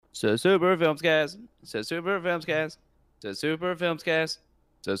So Super Filmscast. So Super Filmscast. So Super Filmscast.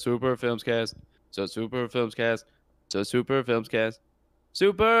 So Super Filmscast. So Super Filmscast. So Super Filmscast.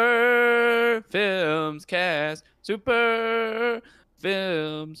 Super Filmscast. Super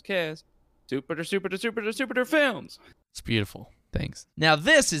Filmscast. Super films. It's beautiful. Thanks. Now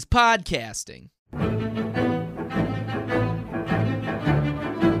this is podcasting.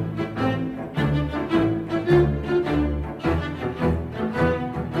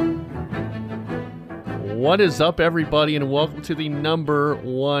 What is up, everybody, and welcome to the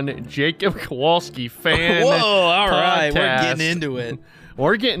 #1 Jacob Kowalski fan. Whoa, all right, we're podcast. getting into it.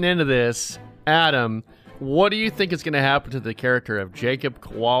 We're getting into this. Adam, what do you think is going to happen to the character of Jacob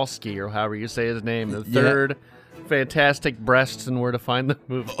Kowalski, or however you say his name, the third Fantastic Breasts and Where to Find the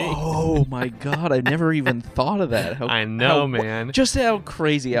movie? Oh my god, I never even thought of that. I know, man. Just how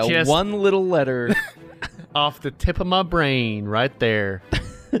crazy, how Just- one little letter. Off the tip of my brain, right there.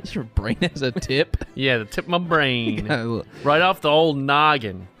 Your brain has a tip? Yeah, the tip of my brain. Oh Right off the old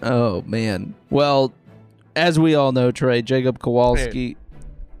noggin. man. Well, as we all know, Trey, Jacob Kowalski.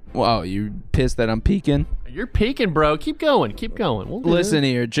 Wow, you pissed that I'm peeking? You're peeking, bro. Keep going. Keep going. We'll do Listen it.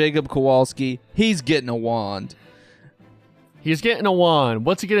 here, Jacob Kowalski, he's getting a wand. He's getting a wand.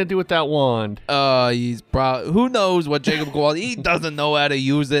 What's he going to do with that wand? Who knows what Jacob Kowalski, he doesn't know how to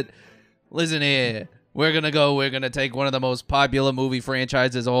use it. Listen here, we're gonna take one of the most popular movie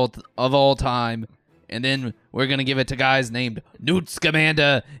franchises of all time, and then we're gonna give it to guys named Newt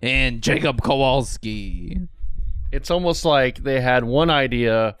Scamander and Jacob Kowalski. It's almost like they had one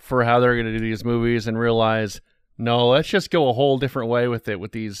idea for how they're going to do these movies and realize, no, let's just go a whole different way with it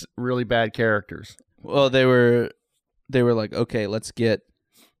with these really bad characters. Well, they were like, okay, let's get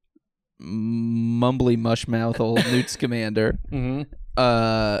mumbly mushmouth old Newt Scamander.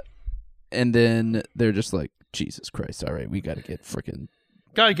 Mm-hmm. And then they're just like, Jesus Christ, all right, we got to get freaking...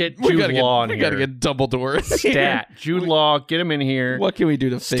 Gotta get Jude Law in we here. got to get Dumbledore. Stat. Jude Law, get him in here. What can we do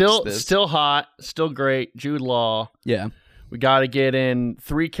to fix this? Still hot, still great. Jude Law. Yeah. We gotta get in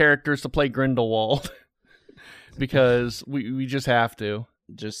 3 characters to play Grindelwald. Because we just have to.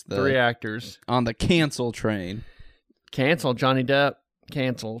 Just 3 actors. on the cancel train. Canceled. Johnny Depp.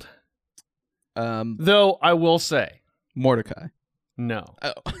 Canceled. Um, Though, I will say, Mordecai. no.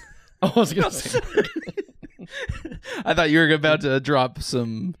 Oh. I was gonna say... I thought you were about to drop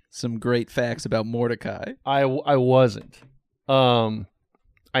some great facts about Mordecai. I wasn't. I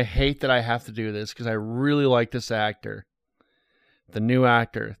hate that I have to do this because I really like this actor, the new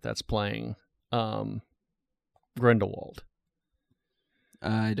actor that's playing Grindelwald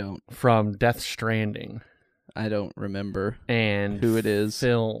I don't from Death Stranding remember and who it is.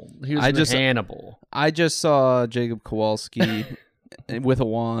 Film. He was in Hannibal. I just saw Jacob Kowalski with a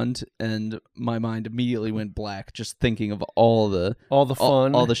wand, and my mind immediately went black just thinking of all the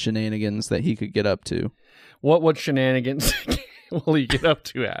fun, all the shenanigans that he could get up to. What shenanigans will he get up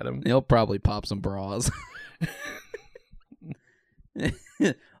to, Adam? He'll probably pop some bras.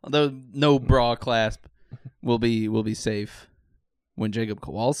 Although no bra clasp will be safe when Jacob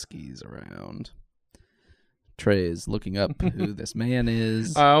Kowalski's around. Trey is looking up who this man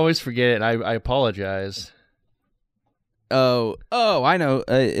is. I always forget it. I apologize. Oh, I know.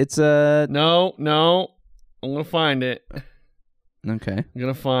 It's No, I'm gonna find it. okay. I'm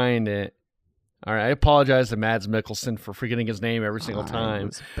gonna find it. All right, I apologize to Mads Mikkelsen for forgetting his name every single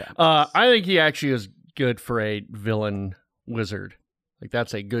time. I think he actually is good for a villain wizard. Like,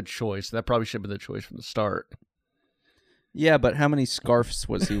 that's a good choice. That probably should have been the choice from the start. Yeah, but how many scarves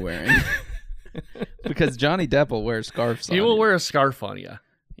was he wearing? Because Johnny Depp will wear scarves. He will wear a scarf on you.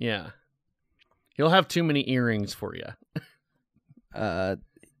 Yeah. He'll have too many earrings for you.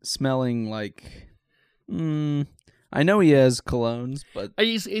 Smelling like... I know he has colognes, but...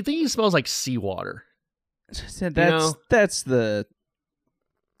 I think he smells like seawater. That's the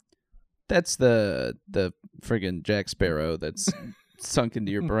friggin' Jack Sparrow that's sunk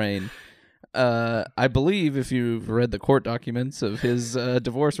into your brain. I believe if you've read the court documents of his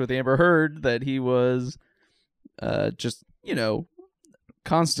divorce with Amber Heard, that he was just,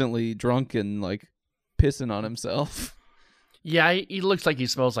 constantly drunk and like pissing on himself. Yeah, he looks like he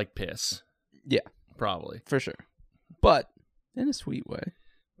smells like piss. Yeah. Probably. For sure. But in a sweet way.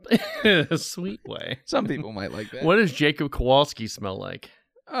 A sweet way. Some people might like that. What does Jacob Kowalski smell like?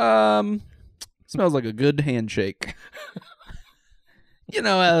 Smells like a good handshake.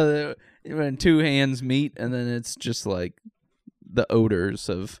 When 2 hands meet and then it's just like the odors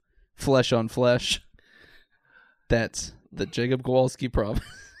of flesh on flesh. That's the Jacob Kowalski problem.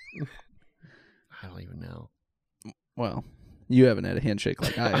 I don't even know. Well, you haven't had a handshake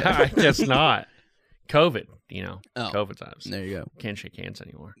like I have. I guess not. COVID, Oh. COVID times. There you go. Can't shake hands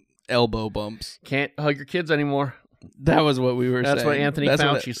anymore. elbow bumps. Can't hug your kids anymore. That was what we were saying. That's what Anthony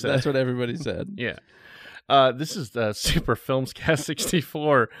Fauci said. That's what everybody said. Yeah. This is the Super Films Cast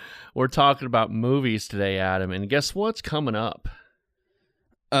 64. We're talking about movies today, Adam, and guess what's coming up?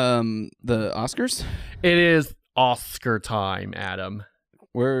 The Oscars? It is Oscar time, Adam.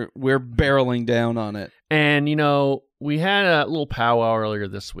 We're barreling down on it. And, we had a little powwow earlier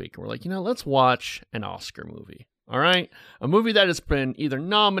this week. We're like, let's watch an Oscar movie. All right? A movie that has been either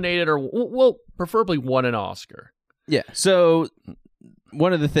nominated or, well, preferably won an Oscar. Yeah. So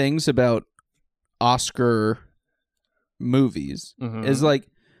one of the things about Oscar movies is like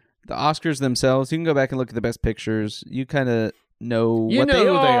the Oscars themselves. You can go back and look at the best pictures. You kind of know what they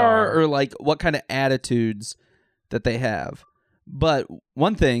are or like what kind of attitudes that they have. But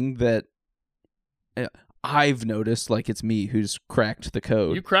one thing that I've noticed, like it's me who's cracked the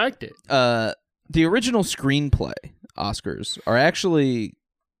code. You cracked it. The original screenplay Oscars are actually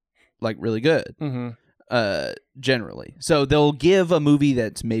like really good. Generally. So they'll give a movie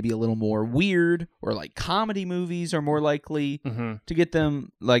that's maybe a little more weird, or like comedy movies are more likely to get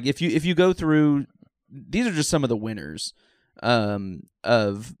them. Like if you go through, these are just some of the winners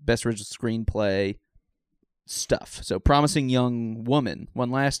of Best Original Screenplay stuff. So Promising Young Woman won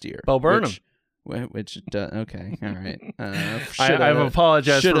last year. Bo Burnham. Which okay, all right. I've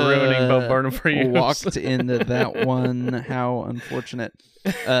apologized for ruining Bo Burnham for you. Walked into that one. How unfortunate.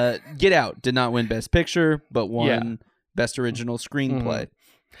 Get Out did not win Best Picture, but won Best Original Screenplay.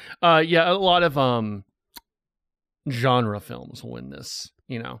 A lot of genre films win this.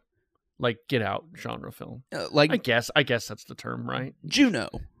 Like Get Out genre film. I guess that's the term, right?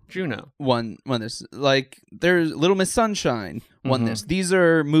 Juno won this. Like there's Little Miss Sunshine won this. These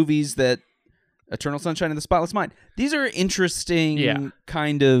are movies that. Eternal Sunshine of the Spotless Mind. These are interesting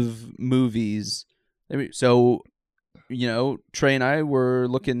kind of movies. So, Trey and I were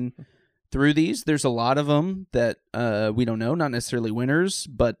looking through these. There's a lot of them that we don't know, not necessarily winners,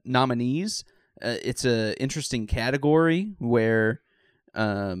 but nominees. It's an interesting category where,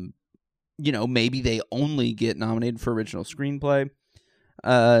 maybe they only get nominated for original screenplay.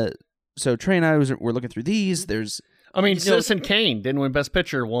 So Trey and I were looking through these. There's, Citizen Kane didn't win Best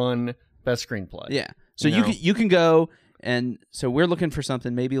Picture, won Best Screenplay. Yeah. So you can go, and so we're looking for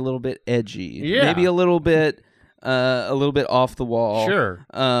something maybe a little bit edgy. Yeah. Maybe a little bit off the wall. Sure.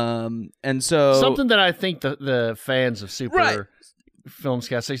 And so something that I think the fans of Super Films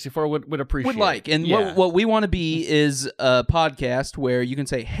Cast 64 would appreciate. Would like. And what we want to be is a podcast where you can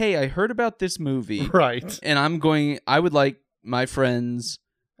say, "Hey, I heard about this movie." Right. And I would like my friends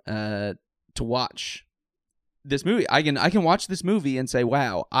to watch this movie. I can watch this movie and say,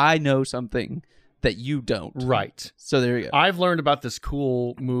 "Wow, I know something that you don't." Right. So there you go. I've learned about this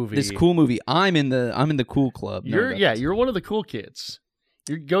cool movie. I'm in the cool club. You're one of the cool kids.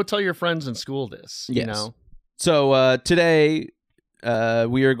 You go tell your friends in school this. Yes. So today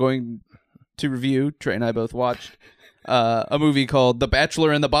we are going to review. Trey and I both watched a movie called The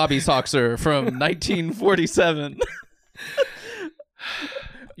Bachelor and the Bobby Soxer from 1947.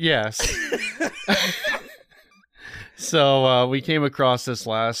 Yes. So we came across this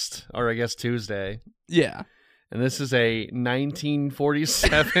Tuesday. Yeah. And this is a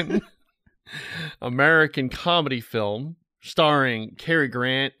 1947 American comedy film starring Cary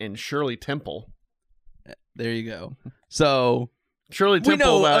Grant and Shirley Temple. There you go. So Shirley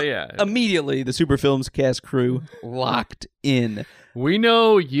Temple, immediately the Super Films Cast crew locked in. We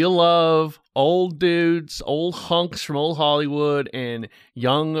know you love old dudes, old hunks from old Hollywood, and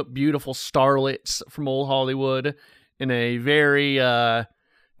young, beautiful starlets from old Hollywood in a very,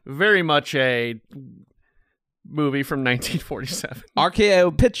 very much a movie from 1947.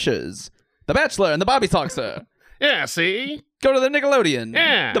 RKO Pictures, The Bachelor and the Bobby Soxer. Yeah, see? Go to the Nickelodeon.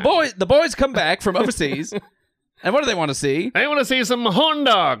 Yeah. The boys come back from overseas. And what do they want to see? They want to see some horn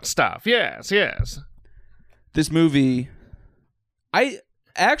dog stuff. Yes. This movie, I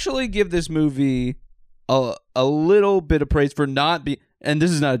actually give this movie a little bit of praise for not being, and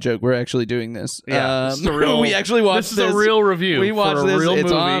this is not a joke, we're actually doing this. Yeah, this is a real, we actually watched this. This is a real review. We watched this. Real it's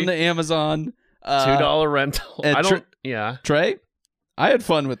movie. on Amazon. $2 rental. Trey, I had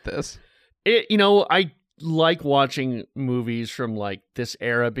fun with this. I like watching movies from like this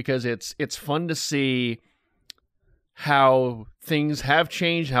era because it's fun to see how things have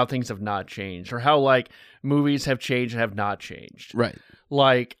changed, how things have not changed, or how like movies have changed and have not changed. Right.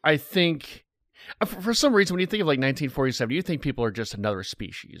 Like I think for some reason when you think of like 1947, you think people are just another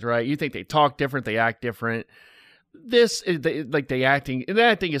species, right? You think they talk different, they act different. The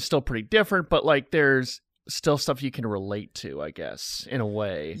acting is still pretty different, but like there's still stuff you can relate to, I guess, in a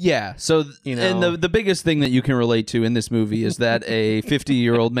way. Yeah. So, You and know. the biggest thing that you can relate to in this movie is that a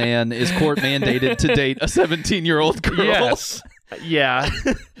 50-year-old man is court mandated to date a 17-year-old girl. Yes. Yeah.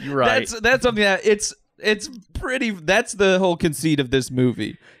 You're right. That's something that it's pretty. That's the whole conceit of this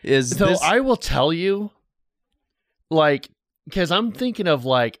movie. Is So this, I will tell you, like, because I'm thinking of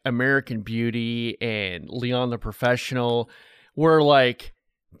like American Beauty and Leon the Professional, where like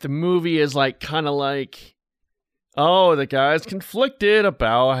the movie is like kind of like, oh, the guy's conflicted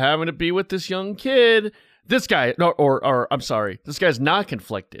about having to be with this young kid. This guy, no, or I'm sorry, this guy's not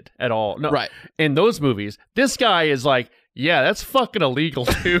conflicted at all. No, right? in those movies, this guy is like, yeah, that's fucking illegal,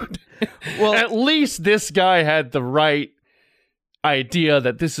 dude. Well, At least this guy had the right idea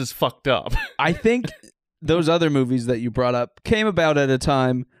that this is fucked up. I think those other movies that you brought up came about at a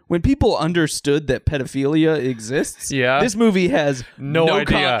time when people understood that pedophilia exists. Yeah. This movie has No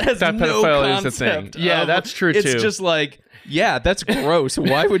idea has that no pedophilia is a thing. concept Yeah, of- that's true, It's too. just like, yeah, that's gross.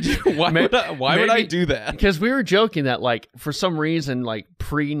 Why would you? Why would I maybe- do that? Because we were joking that, like, for some reason, like,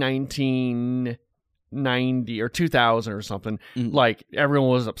 pre-1990 or 2000 or something, Mm. like, everyone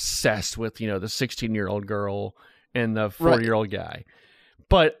was obsessed with, the 16-year-old girl and the 40-year-old guy.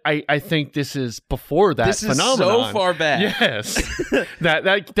 But I think this is before that This is phenomenon. so far back. Yes.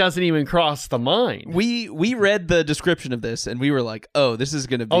 that doesn't even cross the mind. We read the description of this and we were like, oh, this is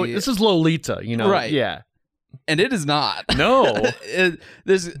gonna be Oh, this is Lolita, Right. Yeah. and it is not. No.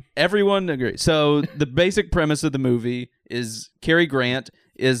 Everyone agrees. So the basic premise of the movie is Cary Grant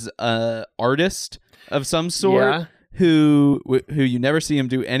is a artist of some sort Yeah. who you never see him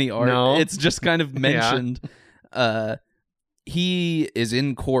do any art. No. It's just kind of mentioned. He is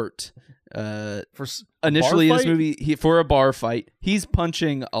in court. For Initially in this fight? movie, for a bar fight, he's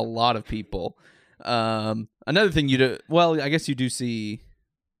punching a lot of people. Another thing you do, well, I guess you do see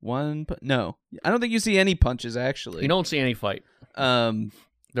one. No, I don't think you see any punches actually. You don't see any fight. Um,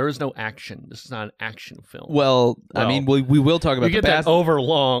 There is no action. This is not an action film. well, I mean, we will talk about you get that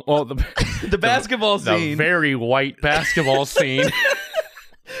overlong. Well, the basketball the scene. very white basketball scene.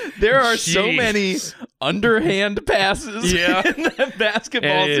 There are so Jeez. many underhand passes Yeah. in that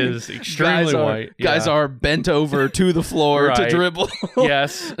basketball It scene. is extremely white. Guys Yeah. are bent over to the floor to Right. dribble.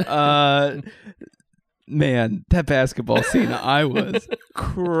 Yes. Man, that basketball scene, I was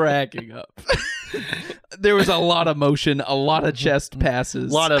cracking up. There was a lot of motion, a lot of chest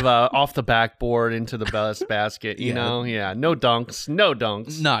passes. A lot of off the backboard into the best basket. You Yeah. know, yeah. No dunks. No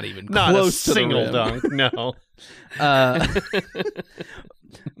dunks. Not even Not close a to the single rim. dunk. No.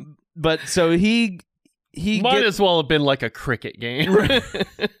 But so he Might gets, as well have been like a cricket game.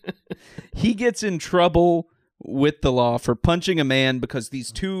 he gets in trouble with the law for punching a man because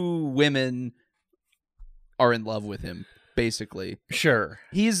these two women are in love with him. Basically, Sure.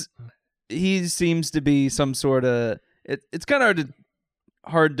 he seems to be some sort of. It's kind of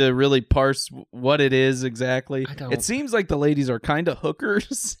hard to really parse what it is exactly. I don't- It seems like the ladies are kind of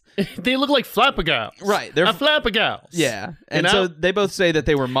hookers. They look like flappergals. Right, they're They're flappergals. Yeah, and know? so they both say that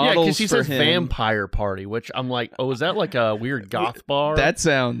they were Yeah, models because he for says him. vampire party, which I'm like, oh, is that like a weird goth bar? That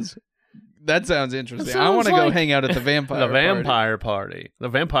sounds interesting. That I want to sounds go like hang out at the vampire. the vampire party. The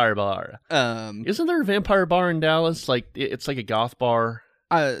vampire bar. Party. Isn't there a vampire bar in Dallas? Like it's like a goth bar.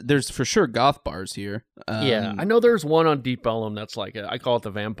 There's for sure goth bars here. Yeah, I know there's one on Deep Ellum that's like I call it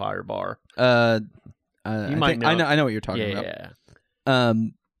the vampire bar. I might know. I know what you're talking Yeah. about.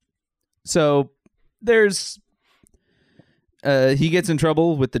 So there's he gets in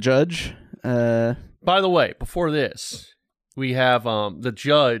trouble with the judge. By the way, before this, we have the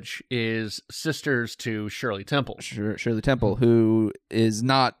judge is sisters to Shirley Temple. Shirley Temple, who is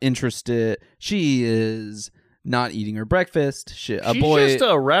not interested. She is not eating her breakfast. She's just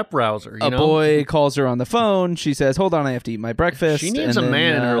a rep rouser. You know? boy calls her on the phone. She says, "Hold on, I have to eat my breakfast." She needs And a then,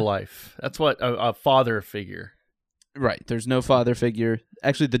 man in her life. That's what a father figure. Right. There's no father figure.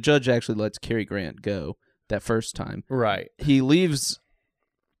 Actually, the judge actually lets Cary Grant go that first time. Right. He leaves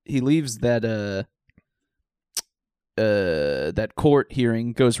that that court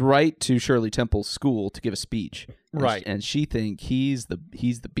hearing, goes right to Shirley Temple's school to give a speech. Right. And she think he's the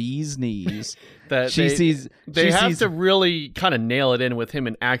bee's knees. That She sees they have to really kind of nail it in with him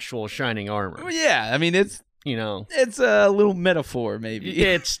in actual shining armor. Yeah, I mean it's a little metaphor maybe.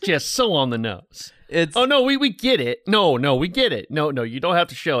 It's just so on the nose. It's Oh no, we get it. No, we get it. No, you don't have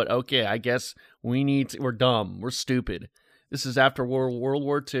to show it. Okay, I guess we're dumb. We're stupid. This is after World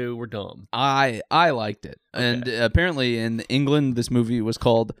War II. We're dumb. I liked it. And apparently in England this movie was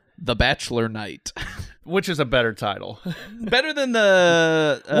called The Bachelor Night. Which is a better title. Better than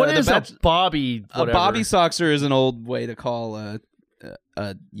the What the is a Bobby? a Whatever? Bobby Soxer is an old way to call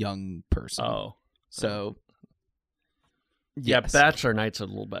a young person. Oh, So, Yeah, yes. Bachelor Night's a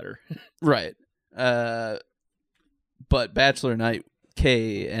little better. Right. But Bachelor Night,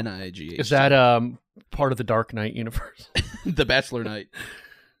 K-N-I-G-H. Is that part of the Dark Knight universe? The Bachelor Night?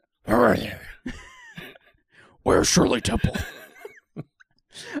 Where are you? Where's Shirley Temple?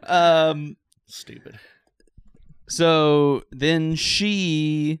 Stupid. So then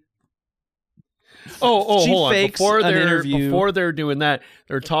she... Oh, she hold on. fakes an interview. Before they're doing that,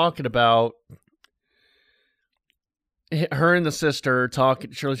 they're talking about her and the sister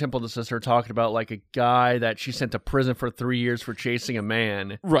Shirley Temple and the sister are talking about like a guy that she sent to prison for 3 years for chasing a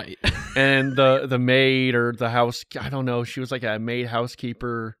man. Right. And the maid or the house, I don't know, she was like a maid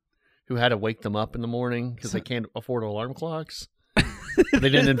housekeeper who had to wake them up in the morning because they can't afford alarm clocks. They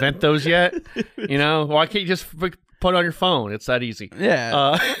didn't invent those yet. You know, why can't you just put it on your phone? It's that easy.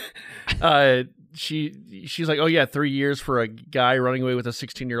 Yeah. She's like, oh yeah, 3 years for a guy running away with a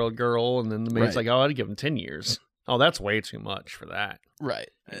 16-year-old girl, and then the maid's Right. like, oh, I'd give him 10 years. Oh, that's way too much for that. Right.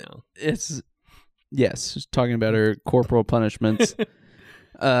 You know? It's... Yes, just talking about her corporal punishments.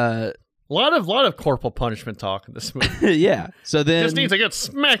 A lot of corporal punishment talk in this movie. Yeah. So then... Just needs to get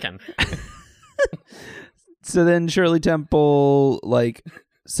smacking. So then Shirley Temple like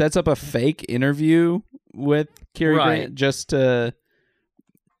sets up a fake interview with Cary Right. Grant just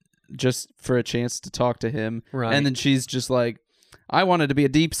for a chance to talk to him. Right. And then she's just like, I wanted to be a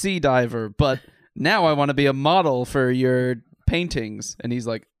deep sea diver, but now I want to be a model for your paintings. And he's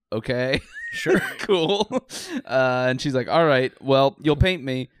like, okay, Sure. cool. And she's like, all right, well, you'll paint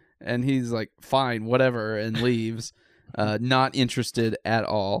me. And he's like, fine, whatever, and leaves. Not interested at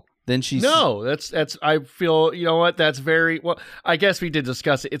all. Then she's No, that's I feel, you know what, that's very well, I guess we did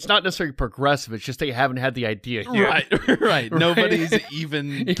discuss it. It's not necessarily progressive, it's just they haven't had the idea yet. right. Nobody's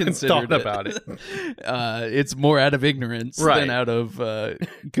even considered thought about it. It's more out of ignorance Right. than out of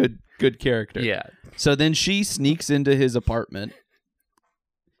good character. Yeah. So then she sneaks into his apartment.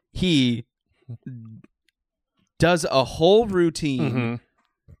 He does a whole routine, Mhm.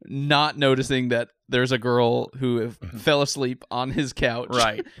 not noticing that there's a girl who fell asleep on his couch.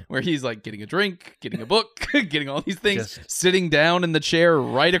 Right. Where he's like getting a drink, getting a book, getting all these things, Just- sitting down in the chair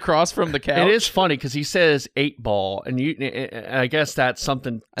right across from the couch. It is funny because he says 8-ball, and I guess that's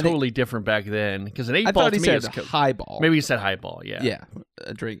something I think- totally different back then. Because an 8-ball I thought to he me said is highball. maybe he said highball. Yeah. Yeah,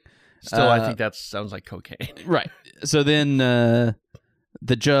 a drink. Still, I think that sounds like cocaine. Right. So then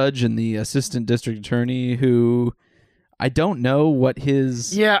the judge and the assistant district attorney, who I don't know what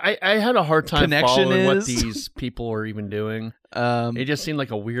his Yeah, I had a hard time Connection following what is- these people were even doing. um It just seemed like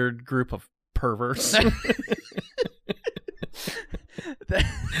a weird group of perverts.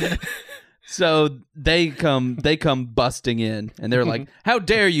 so they come busting in and they're like, how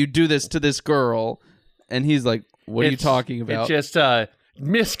dare you do this to this girl? And he's like, what are you talking about? It's just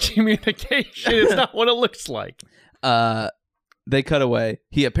miscommunication. It's not what it looks like. They cut away.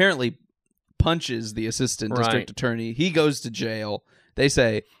 He apparently punches the assistant district Right. attorney. He goes to jail. They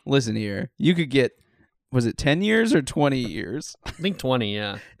say, listen here, you could get, was it 10 years or 20 years? I think 20,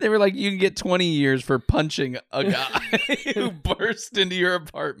 yeah. They were like, you can get 20 years for punching a guy who burst into your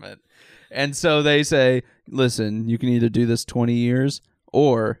apartment. And so they say, listen, you can either do this 20 years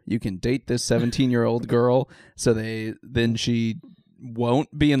or you can date this 17-year-old girl so then she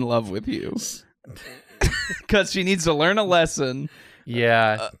won't be in love with you. Because she needs to learn a lesson.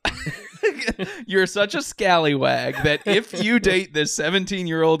 Yeah. You're such a scallywag that if you date this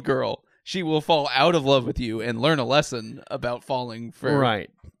 17-year-old girl, she will fall out of love with you and learn a lesson about falling for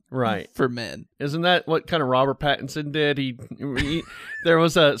Right. for men. Isn't that what kind of Robert Pattinson did? He there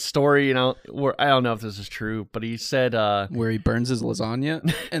was a story, where I don't know if this is true, but he said Where he burns his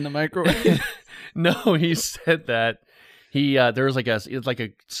lasagna in the microwave. no, he said that he there was like a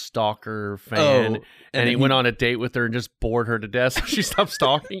stalker fan, and he went on a date with her and just bored her to death, so she stopped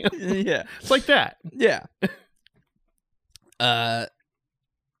stalking him. Yeah. It's like that. Yeah.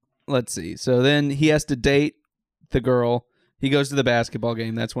 Let's see. So then he has to date the girl. He goes to the basketball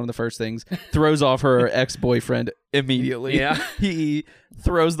game. That's one of the first things. Throws off her ex-boyfriend immediately. Yeah. He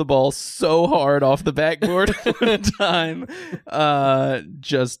throws the ball so hard off the backboard one time.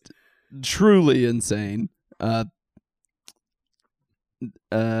 Just truly insane.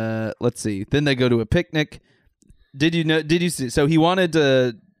 Let's see. Then they go to a picnic. Did you see? So he wanted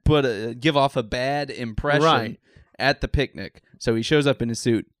to give off a bad impression Right. at the picnic. So he shows up in his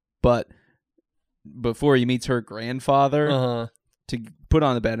suit, but before he meets her grandfather to put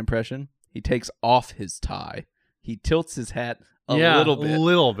on the bad impression, he takes off his tie. He tilts his hat a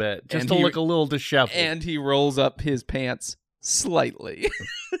little bit, just And to he- look a little disheveled. and he rolls up his pants slightly.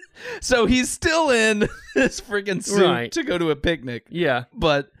 So he's still in this freaking suit Right. to go to a picnic, yeah,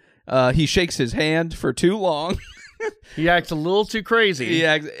 but He shakes his hand for too long. He acts a little too crazy.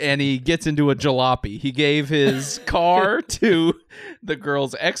 And he gets into a jalopy. He gave his car to the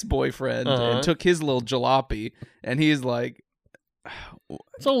girl's ex-boyfriend and took his little jalopy. And he's like,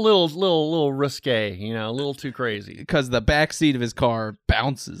 it's a little risque, you know, a little too crazy. Because the back seat of his car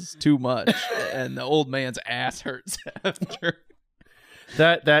bounces too much, and the old man's ass hurts after.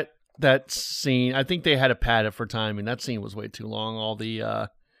 That scene, I think they had to pad it for time, and that scene was way too long. All the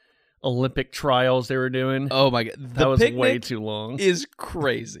Olympic trials they were doing. Oh my god, that was way too long. Is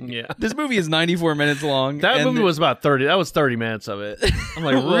crazy. Yeah, this movie is 94 minutes long. That movie was about 30. That was 30 minutes of it. I'm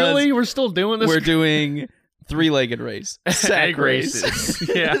like, really? We're still doing this? We're doing three-legged race, sack race,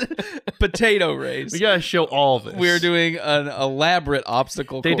 yeah, potato race. We gotta show all this. We're doing an elaborate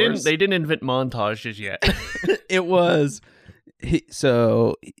obstacle course. They didn't invent montages yet. It was.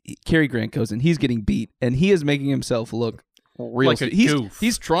 Cary Grant goes in. He's getting beat, and he is making himself look real. Like a goof.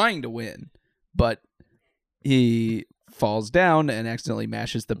 He's trying to win, but he falls down and accidentally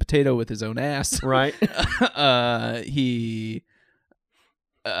mashes the potato with his own ass. Right.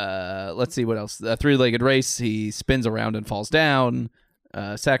 Let's see what else. The three-legged race, he spins around and falls down.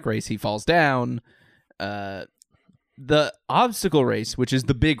 Sack race, he falls down. The obstacle race, which is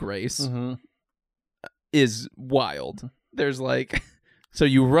the big race, is wild. There's like, so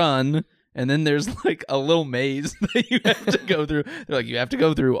you run, and then there's like a little maze that you have to go through. They're like, you have to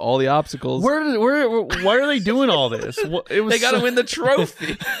go through all the obstacles. Why are they doing all this? They got to win the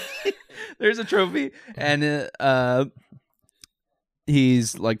trophy. There's a trophy, and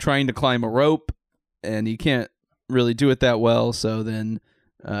he's like trying to climb a rope, and he can't really do it that well. So then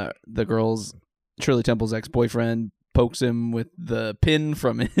the girl's, Shirley Temple's ex-boyfriend, pokes him with the pin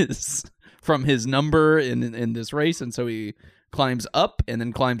from his number in this race, and so he climbs up and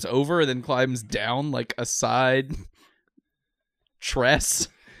then climbs over and then climbs down like a side tress.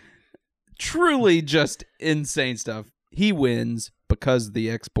 Truly just insane stuff. He wins because the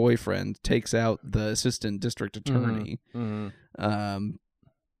ex-boyfriend takes out the assistant district attorney.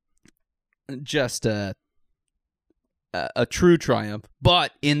 Just a true triumph.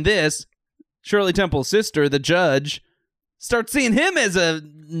 But in this, Shirley Temple's sister, the judge, starts seeing him as a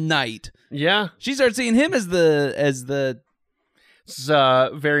knight. Yeah, she starts seeing him as the. It's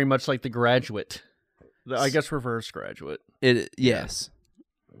very much like The Graduate. I guess reverse Graduate. Yes.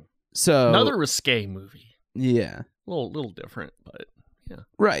 So another risque movie. Yeah, a little different, but yeah,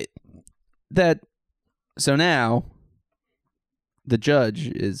 right. So now, the judge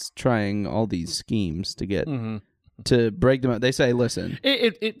is trying all these schemes to get. To break them up. They say, listen.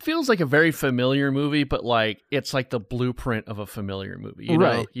 It feels like a very familiar movie, but like it's like the blueprint of a familiar movie. You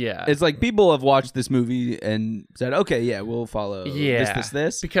know? Yeah. It's like people have watched this movie and said, okay, yeah, we'll follow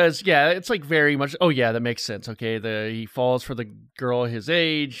this. Because, yeah, it's like very much, oh, yeah, that makes sense. Okay, he falls for the girl his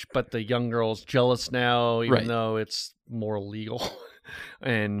age, but the young girl's jealous now, even though it's more legal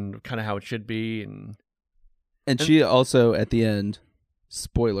and kind of how it should be. And she also, at the end,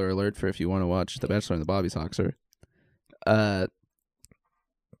 spoiler alert for if you want to watch The Bachelor and the Bobby Soxer,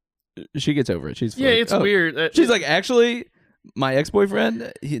 she gets over it. She's like, it's weird. She's like, actually, my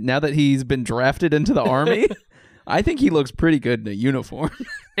ex-boyfriend, now that he's been drafted into the army, I think he looks pretty good in a uniform.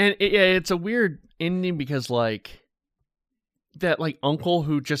 And it's a weird ending because like that like uncle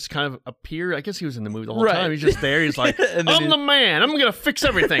who just kind of appeared. I guess he was in the movie the whole time. He's just there. He's like, I'm the man. I'm gonna fix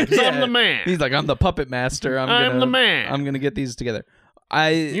everything because I'm the man. He's like, I'm the puppet master. I'm the man. I'm gonna get these together.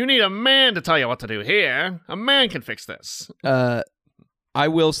 You need a man to tell you what to do here. A man can fix this. I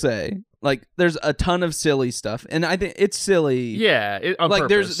will say, like, there's a ton of silly stuff, and I think it's silly. Yeah, on like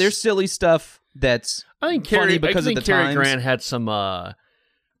purpose. there's silly stuff that's funny because of the Cary times. Grant had some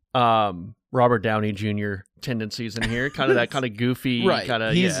Robert Downey Jr. tendencies in here, kind of that kind of goofy, kind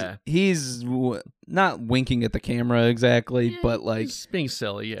of He's not winking at the camera exactly, but like he's being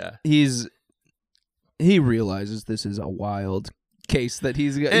silly. Yeah, he realizes this is a wild case that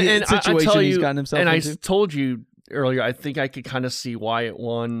he's got, and situation he's gotten himself into. And I told you earlier, I think I could kind of see why it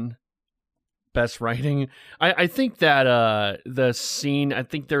won Best Writing. I think that the scene, I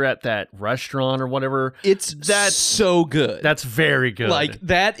think they're at that restaurant or whatever. That's so good. That's very good. Like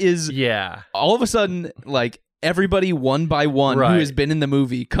that is all of a sudden like everybody one by one who has been in the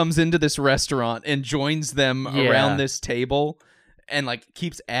movie comes into this restaurant and joins them around this table. And like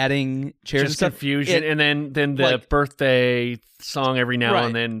keeps adding chairs and stuff. Confusion, and then the like, birthday song every now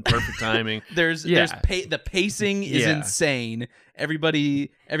and then, perfect timing. The pacing is insane. Everybody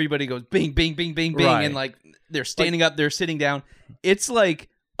goes bing, bing, bing, bing, bing, and like they're standing up, they're sitting down. It's like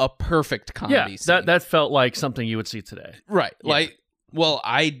a perfect comedy. That felt like something you would see today. Right. Yeah. Like, well,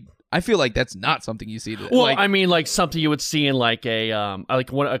 I I feel like that's not something you see today. Well, like, I mean, like something you would see in like a good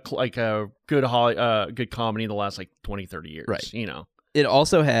good comedy in the last like 20, 30 years. Right. You know. it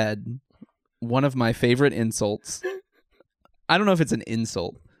also had one of my favorite insults. I don't know if it's an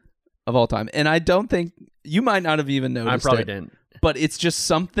insult of all time, and I don't think you might not have even noticed. I probably it, didn't. but it's just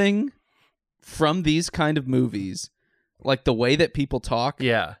something from these kind of movies, like the way that people talk.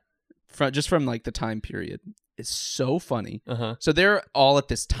 Yeah. From like the time period is so funny. Uh-huh. So they're all at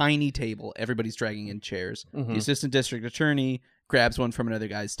this tiny table. Everybody's dragging in chairs. Mhm. The assistant district attorney grabs one from another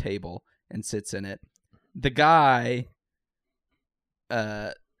guy's table and sits in it. The guy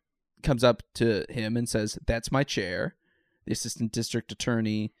comes up to him and says, "That's my chair." The assistant district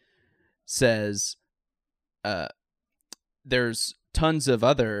attorney says, "There's tons of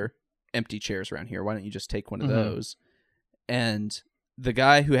other empty chairs around here. Why don't you just take one of those?" And the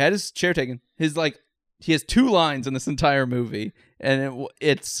guy who had his chair taken, he has 2 lines in this entire movie, and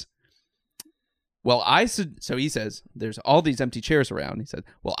it's, well, so he says, "There's all these empty chairs around." He said,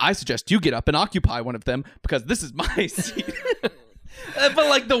 "Well, I suggest you get up and occupy one of them because this is my seat." But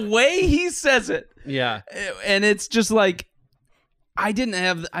like the way he says it, Yeah. and it's just like, I didn't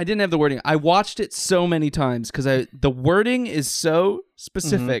have the wording. I watched it so many times because the wording is so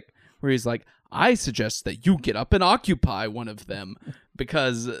specific. Where he's like, "I suggest that you get up and occupy one of them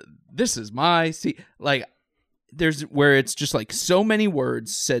because this is my seat." Like, there's where it's just like so many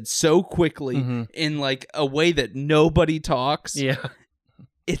words said so quickly in like a way that nobody talks. Yeah.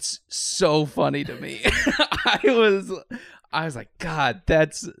 It's so funny to me. I was like, God,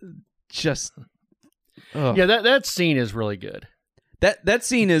 that's just. Ugh. Yeah, that scene is really good. That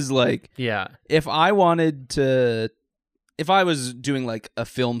scene is like, Yeah. if I was doing like a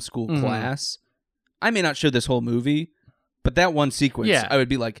film school class, I may not show this whole movie, but that one sequence, I would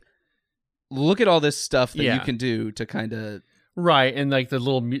be like, look at all this stuff that you can do to kind of Right, and like the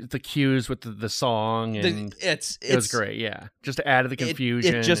little the cues with the song, and it was great. Yeah, just to add to the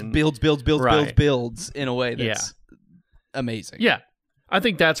confusion. It just builds in a way that's amazing. Yeah, I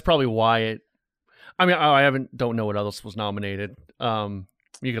think that's probably why it. I mean, I don't know what else was nominated.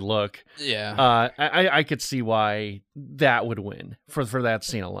 You could look. Yeah. I could see why that would win for that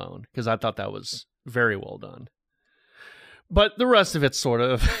scene alone, because I thought that was very well done. But the rest of it's sort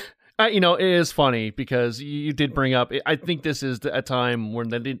of, it is funny because you did bring up. I think this is a time when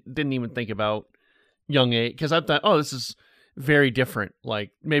they didn't even think about young age, because I thought, this is very different.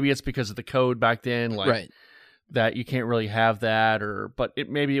 Like maybe it's because of the code back then, like right. that you can't really have that, but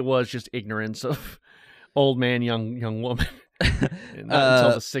maybe it was just ignorance of old man, young woman. Not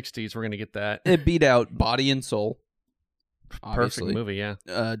until the 60s we're gonna get that. It beat out Body and Soul. Perfect movie, yeah.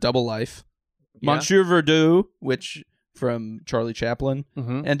 Double Life, Yeah. Monsieur Verdoux, which from Charlie Chaplin,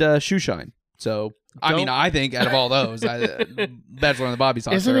 and Shoeshine. So I think out of all those, Bachelor on the Bobby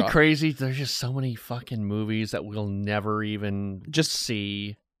Sauce. Isn't it crazy? There's just so many fucking movies that we'll never even just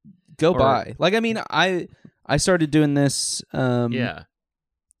see go by. Like I started doing this. The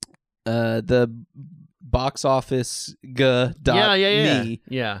box office me,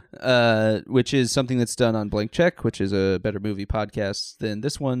 which is something that's done on Blank Check, which is a better movie podcast than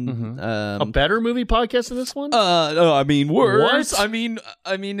this one. A better movie podcast than this one? No, I mean worse. What? I mean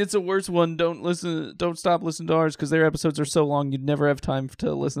it's a worse one. Don't stop listening to ours because their episodes are so long you'd never have time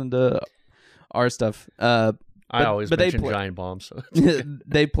to listen to our stuff. I always mention Giant Bomb, so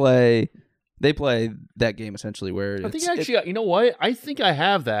they play that game essentially where I think actually, you know what? I think I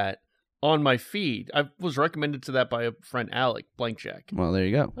have that on my feed. I was recommended to that by a friend, Alec, Blank Check. Well, there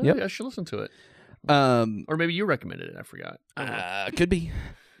you go. I should listen to it. Or maybe you recommended it. I forgot. Could be.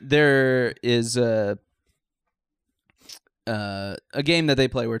 There is a game that they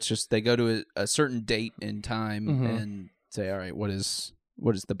play where it's just they go to a certain date in time and say, all right, what is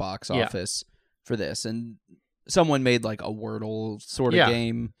the box office for this? And someone made like a Wordle sort of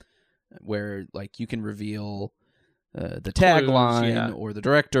game where like you can reveal the tagline or the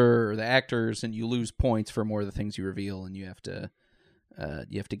director or the actors, and you lose points for more of the things you reveal, and you have to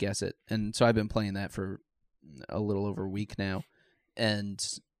guess it. And so I've been playing that for a little over a week now, and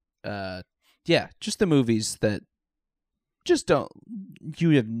just the movies that just you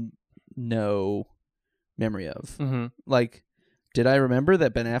have no memory of. Like, did I remember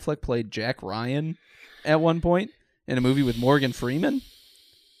that Ben Affleck played Jack Ryan at one point in a movie with Morgan Freeman?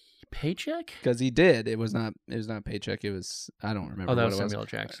 Paycheck? Because he did. It was not Paycheck. It was, I don't remember. Oh, that what was it was. Samuel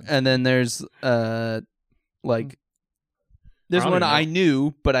Jackson. And then there's there's one I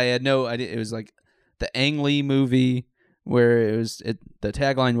knew, but I had no idea. It was like the Ang Lee movie where the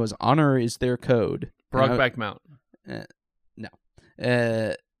tagline was "Honor is their code." Brokeback Mountain. No.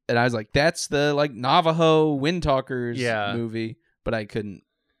 And I was like, that's the like Navajo Wind Talkers movie, but I couldn't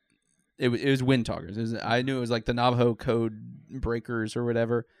It was Windtalkers. I knew it was like the Navajo Code Breakers or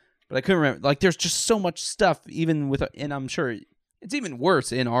whatever, but I couldn't remember. Like, there's just so much stuff, even with, and I'm sure it's even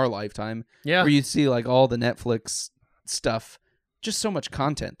worse in our lifetime. Yeah. Where you see like all the Netflix stuff, just so much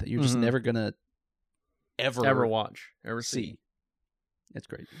content that you're just never gonna ever watch, ever see. It's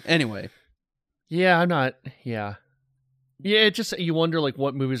great. Anyway, Yeah, I'm not. Yeah. Yeah, it just, you wonder like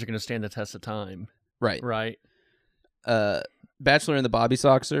what movies are going to stand the test of time. right. Right. Bachelor and the Bobby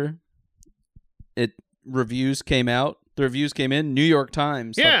Soxer. Reviews came out. The reviews came in. New York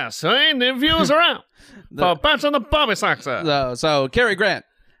Times. Yes, and the views are out. For Bachelor and the Bobby Soxer. So Cary Grant.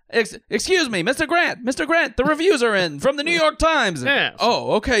 Excuse me, Mr. Grant. Mr. Grant, the reviews are in from the New York Times. Yes.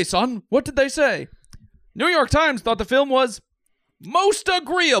 Oh, okay, son. What did they say? New York Times thought the film was most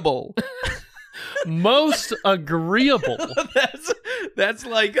agreeable. Most agreeable. That's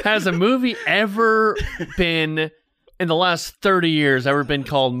like Has a movie ever been, in the last 30 years, ever been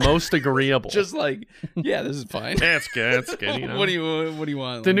cald most agreeable? just like, yeah, this is fine. That's good. That's good. You know? What do you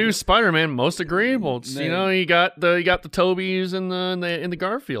want? The new Spider-Man, most agreeable. It's, Man. you know, you got the Tobys and the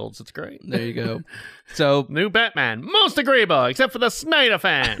Garfields. It's great. There you go. So New Batman, most agreeable, except for the Snyder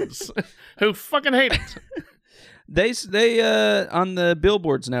fans who fucking hate it. they on the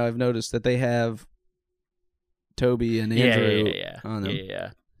billboards now, I've noticed that they have Toby and Andrew on them.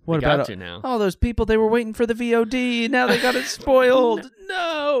 Yeah. What They about got to now? all those people? They were waiting for the VOD. Now they got it spoiled.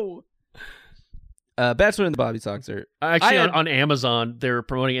 No. Bachelor and the Bobby Soxer. Actually, I had- on Amazon, they're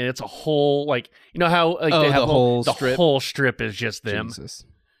promoting it. It's a whole, like, you know how like Oh, they have the whole the strip? whole strip is just them. Jesus.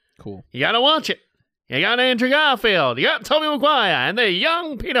 Cool. You gotta watch it. You got Andrew Garfield. You got Tobey Maguire and the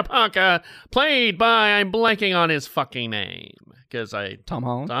young Peter Parker, played by, I'm blanking on his fucking name because Tom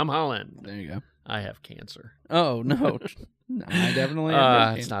Holland. Tom Holland. There you go. I have cancer. Oh no. No, I definitely.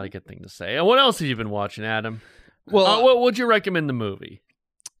 have It's not a good thing to say. What else have you been watching, Adam? Well, what would you recommend the movie?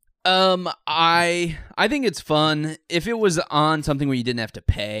 I think it's fun. If it was on something where you didn't have to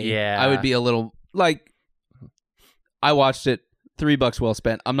pay, Yeah. I would be a little like. I watched it. $3 well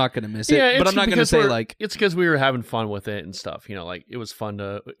spent. I'm not gonna miss it, but I'm not gonna say like it's because we were having fun with it and stuff. You know, like it was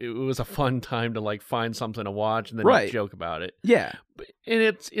a fun time to like find something to watch and then Right. joke about it. yeah, And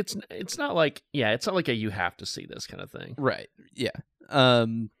it's not like it's not like a you have to see this kind of thing. right, yeah.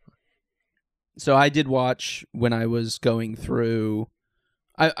 So I did watch when I was going through.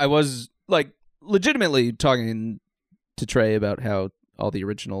 I was like legitimately talking to Trey about how all the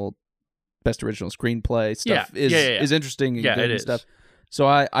best original screenplay stuff is interesting and Yeah, good it and is. stuff. So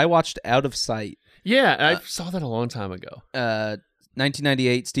I watched Out of Sight, Yeah, I saw that a long time ago.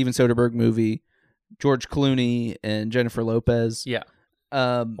 1998 Steven Soderbergh movie, George Clooney and Jennifer Lopez. Yeah,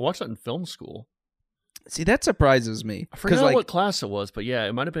 I watched that in film school. See, that surprises me I forgot what class it was, but yeah,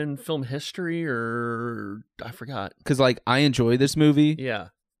 it might have been film history or I forgot. because like I enjoy this movie. Yeah.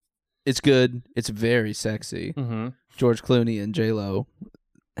 It's good. It's very sexy. Mm-hmm. George Clooney and J-Lo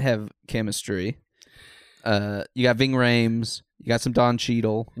have chemistry. You got Ving Rhames. You got some Don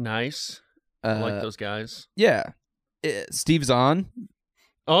Cheadle. Nice. I like those guys. Yeah. Steve Zahn.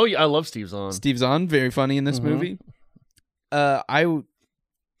 Oh yeah, I love Steve Zahn. Steve Zahn, very funny in this Mhm. movie.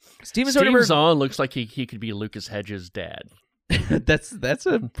 Steven Steve Soderbergh. Zahn looks like he could be Lucas Hedges' dad. that's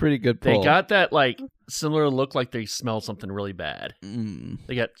a pretty good pull. They got that like similar look, like they smelled something really bad. Mm.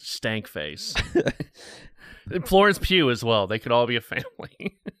 They got stank face. And Florence Pugh as well. They could all be a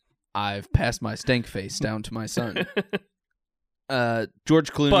family. I've passed my stank face down to my son.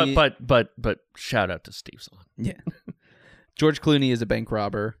 George Clooney. but shout out to Steve Zahn. Yeah. George Clooney is a bank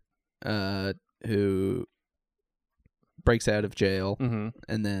robber who breaks out of jail Mm-hmm.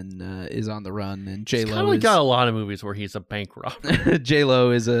 and then is on the run. And He's J-Lo kind of is got a lot of movies where he's a bank robber. J-Lo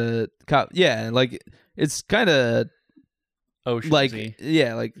is a cop. Yeah, like it's kind of Oceansy. like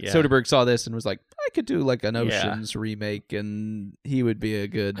yeah. Yeah. Soderbergh saw this and was like, I could do like an Yeah. Ocean's remake, and he would be a I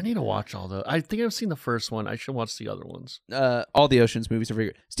good. need to watch all those. I think I've seen the first one. I should watch the other ones. All the Ocean's movies are very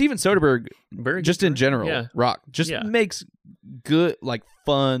good. Steven Soderbergh, Very just good in general, Yeah. rock just Yeah. makes good, like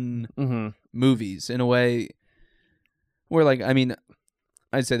fun Mm-hmm. movies in a way where, like, I mean,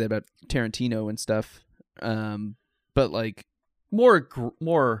 I'd say that about Tarantino and stuff, but like, More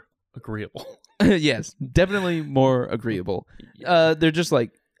agreeable. yes, definitely more agreeable. They're just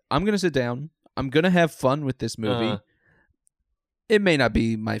like, I'm gonna sit down, I'm gonna have fun with this movie. Uh-huh. It may not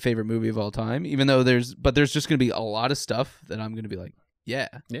be my favorite movie of all time, even though there's just gonna be a lot of stuff that I'm gonna be like, yeah,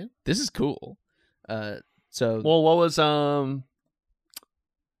 this is cool. So Well, what was the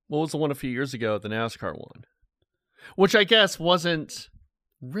one a few years ago, the NASCAR one, which I guess wasn't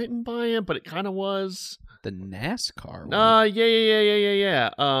written by him, but it kind of was. the NASCAR one.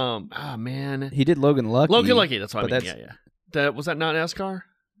 Yeah. Man, He did Logan Lucky. Logan Lucky. That's what I but mean. Yeah. Was that not NASCAR?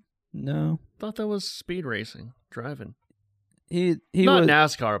 No, Thought that was speed racing, driving. he Not was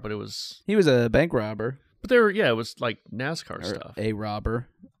NASCAR, but it was. he was a bank robber But they were, yeah, it was like NASCAR or stuff. a robber.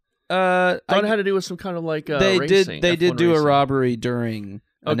 Thought it had to do with some kind of like they racing, did F1 do a racing. robbery during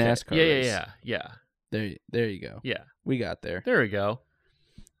a Okay. NASCAR race. Yeah. There you go. Yeah. We got there. There we go.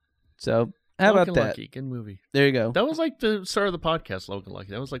 So how about Logan that? Lucky, good movie. There you go. That was like the start of the podcast, Logan Lucky.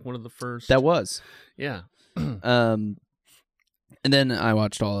 That was like one of the first. That was. Yeah. And then I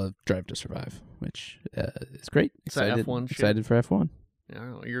watched all of Drive to Survive, which is great. Is that Excited, F1 shit? excited for F1. I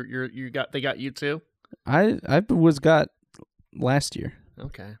don't know. They got you too? I was got last year.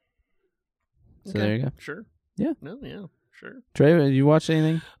 Okay. So there you go. Sure. Yeah. No, yeah, sure. Trey, have you watched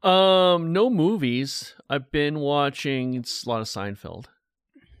anything? No movies. I've been watching a lot of Seinfeld,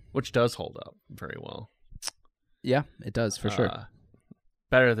 which does hold up very well. Yeah, it does for sure.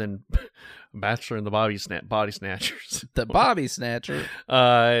 Better than Bachelor and the Body Snatchers. The Bobby Snatcher.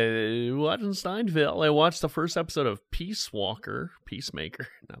 Watching Seinfeld. I watched the first episode of Peacemaker,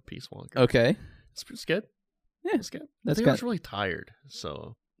 not Peace Walker. Okay, It's good. Yeah, It's good. that's I think I was kind. really tired,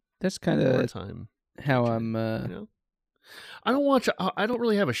 so That's kind more of time. how I'm. You know, I don't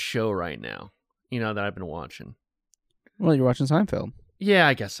really have a show right now. That I've been watching. Well, you're watching Seinfeld. Yeah,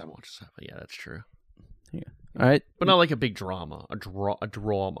 I guess I'm watching stuff. Yeah, that's true. All right, But not like a big drama, a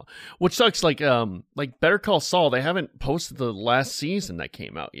drama. Which sucks. Like Better Call Saul, they haven't posted the last season that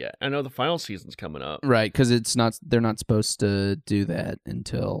came out yet. I know the final season's coming up. right? Because it's not. They're not supposed to do that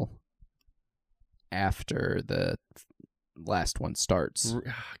until after the last one starts. God,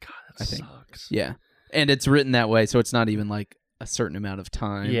 that I think. sucks. Yeah, and it's written that way, so it's not even like a certain amount of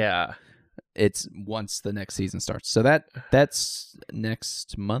time. Yeah. It's once the next season starts. So that's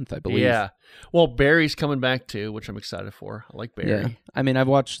next month, I believe. Yeah. Well, Barry's coming back too, which I'm excited for. I like Barry. Yeah. I mean, I've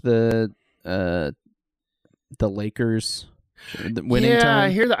watched the Lakers winning yeah, time.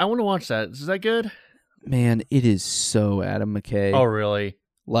 I hear that. I want to watch that. Is that good? Man, it is so Adam McKay. Oh, really?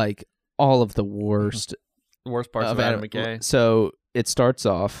 Like all of the worst The worst parts of Adam McKay. So it starts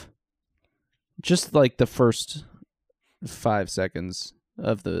off just like the first 5 seconds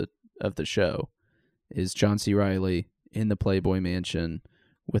of the show is John C. Reilly in the Playboy Mansion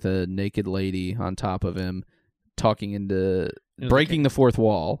with a naked lady on top of him, talking into breaking the fourth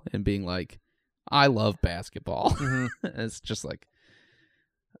wall and being like, "I love basketball." Mhm. It's just like,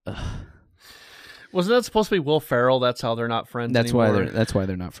 Wasn't that supposed to be Will Ferrell? That's how they're not friends that's anymore? why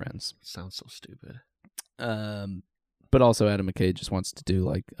they're not friends. Sounds so stupid. But also Adam McKay just wants to do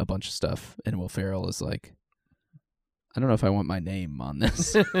like a bunch of stuff, and Will Ferrell is like, I don't know if I want my name on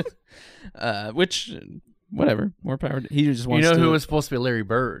this. Which, whatever, more power. He just wants. You know to, who was supposed to be Larry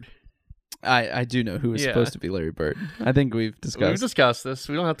Bird? I do know who was Yeah. supposed to be Larry Bird. I think we've We've discussed. discussed this.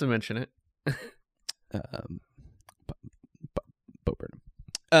 We don't have to mention it. Bo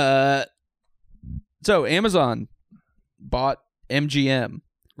Burnham. So Amazon bought MGM,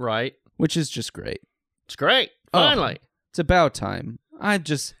 Right. which is just great. It's great. Oh. Finally. It's about time.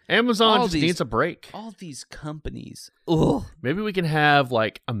 Amazon all just these- needs a break. All these companies. Ugh. Maybe we can have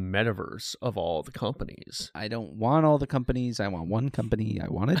like a metaverse of all the companies. I don't want all the companies. I want one company. I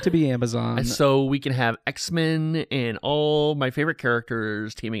want it to be Amazon. And so we can have X-Men and all my favorite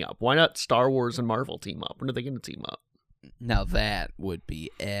characters teaming up. Why not Star Wars and Marvel team up? When are they going to team up? Now that would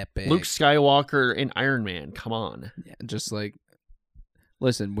be epic. Luke Skywalker and Iron Man. Come on. Yeah, just like,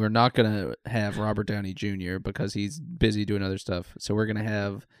 listen, we're not going to have Robert Downey Jr. because he's busy doing other stuff. So we're going to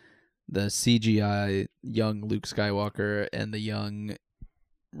have the CGI young Luke Skywalker and the young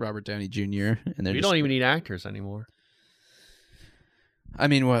Robert Downey Jr. And they're We just, don't even need actors anymore. I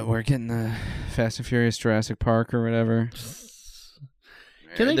mean, what, we're getting the Fast and Furious Jurassic Park or whatever.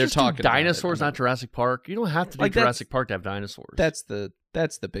 Can they They're just do talking about it. dinosaurs, not Jurassic Park? You don't have to do Like, that's- Jurassic Park to have dinosaurs. That's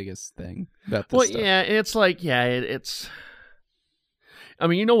the biggest thing about this well, stuff. yeah, it's like, yeah, it's. I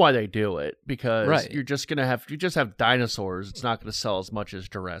mean, you know why they do it, because Right. you just have dinosaurs. It's not going to sell as much as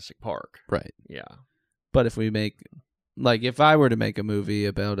Jurassic Park. Right. Yeah. But if we make, like, if I were to make a movie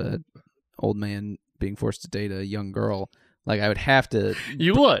about a old man being forced to date a young girl, like, I would have to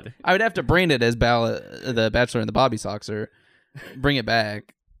You would. brand it as the Bachelor and the Bobby Soxer, bring it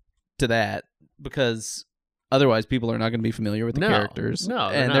back to that, because otherwise people are not going to be familiar with the No. characters. No,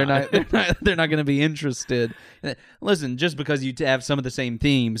 and they're they're not going to be interested. Listen, just because you have some of the same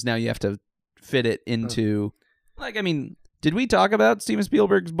themes, now you have to fit it into, like, I mean, did we talk about Steven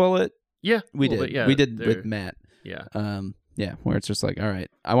Spielberg's Bullet? Yeah. We Well, did. but yeah, We did they're- with Matt. Yeah. Yeah, where it's just like, all right,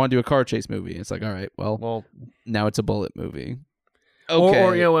 I want to do a car chase movie. It's like, all right, well, Well, now it's a Bullet movie. or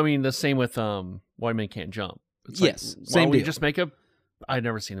I mean, the same with White Men Can't Jump. It's Yes, like, same why don't we deal. just make a I've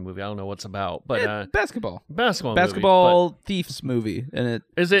never seen the movie. I don't know what's about, but basketball basketball thieves movie, and it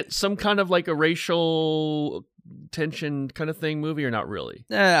is it some kind of like a racial tension kind of thing movie or not really?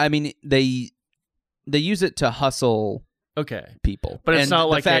 I mean they use it to hustle Okay, people, but it's And not the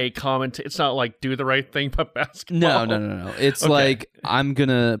like fact- a comment. It's not like Do the Right Thing, but basketball. No. It's Okay. like I'm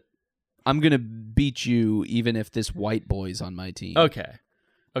gonna beat you even if this white boy's on my team. Okay.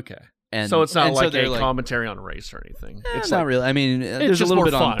 And So it's not and so like they're a commentary on race or anything. It's It's not like, really. I mean, there's a just little more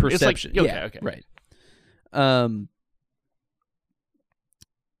bit on fun. It's like- perception. okay, yeah, okay. right.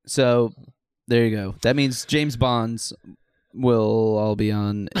 So there you go. That means James Bond's will all be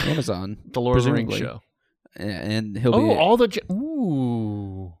on Amazon, the Lord of the Rings presumably. show. and he'll Oh, be all the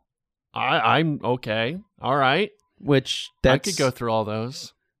ooh. I'm okay. All right. which I that's could go through all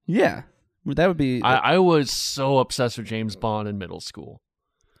those. Yeah, that would be. I was so obsessed with James Bond in middle school.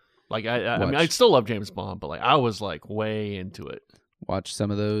 Like I mean, I Watch. still love James Bond, but like I was like way into it. watch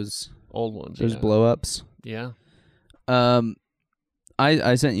some of those Old ones. those yeah. blow ups. Yeah.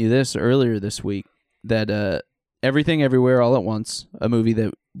 I sent you this earlier this week that Everything Everywhere All at Once, a movie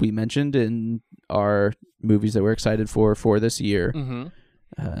that we mentioned in our movies that we're excited for this year.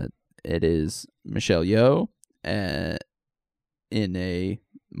 Mm-hmm. It is Michelle Yeoh in a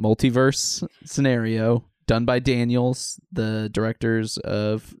multiverse scenario done by Daniels, the directors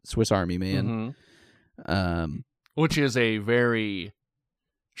of Swiss Army Man. Mm-hmm. Which is a very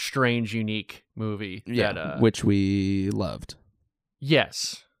strange, unique movie. Yeah, That, which we loved.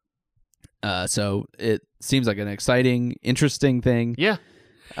 yes. So it seems like an exciting, interesting thing. Yeah.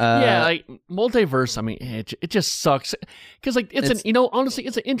 Yeah, like multiverse. I mean, it just sucks because like it's an honestly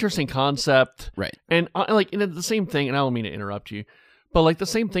it's an interesting concept, Right. And like the same thing. And I don't mean to interrupt you, but like the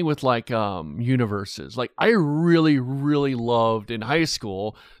same thing with like universes. Like I really really loved in high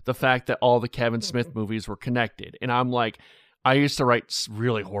school the fact that all the Kevin Smith movies were connected, and I'm like. I used to write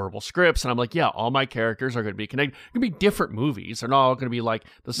really horrible scripts, and I'm like, yeah, all my characters are going to be connected. They're going to be different movies. They're not all going to be like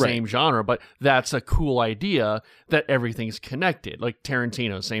the same genre, but that's a cool idea that everything's connected. Like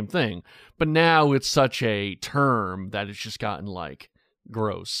Tarantino, same thing. But now it's such a term that it's just gotten like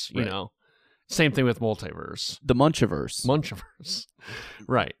gross, you know? Same thing with multiverse. The Munchiverse. Munchiverse.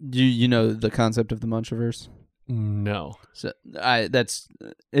 Right. Do you know the concept of the Munchiverse? No. So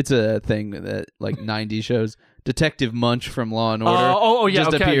it's a thing that like 90s shows. Detective Munch from Law and Order. Yeah,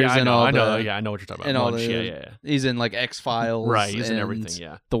 just okay. appears Yeah, in I all know. the- Yeah, I know what you're talking in about. all Munch, the- yeah. He's in like X-Files. Right, he's in and everything,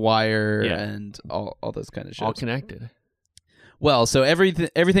 yeah. The Wire Yeah. and all those kind of shows. All connected. Well, so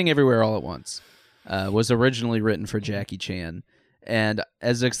Everything Everywhere All at Once was originally written for Jackie Chan. And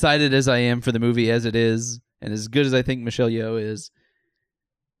as excited as I am for the movie as it is, and as good as I think Michelle Yeoh is,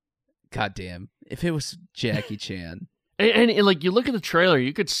 goddamn, if it was Jackie Chan. And like you look at the trailer,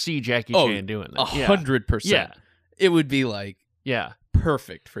 you could see Jackie Chan doing that. 100%. Yeah. It would be like Yeah.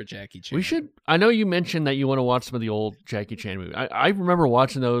 perfect for Jackie Chan. We should. I know you mentioned that you want to watch some of the old Jackie Chan movies. I remember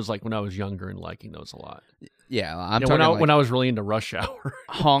watching those like when I was younger and liking those a lot. Yeah, I'm Yeah, talking when I was really into Rush Hour.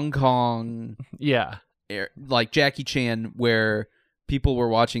 Hong Kong, Yeah. like Jackie Chan, where people were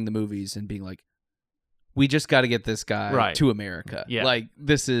watching the movies and being like, "We just got to get this guy Right. to America. Yeah. Like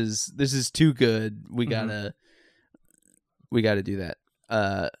this is too good. We gotta do that."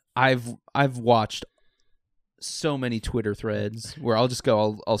 I've watched so many Twitter threads where I'll just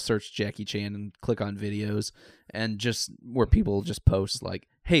go, I'll search Jackie Chan and click on videos, and just where people just post like,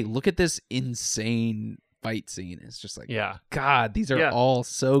 "Hey, look at this insane fight scene." It's just like, Yeah. God, these are all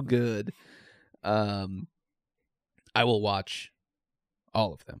so good. I will watch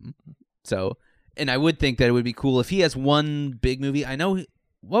all of them. So, and I would think that it would be cool if he has one big movie. I know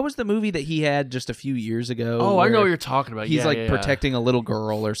what was the movie that he had just a few years ago? Oh, I know where what you're talking about. He's Yeah, like yeah. protecting a little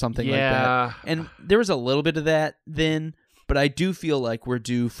girl or something like that. And there was a little bit of that then, but I do feel like we're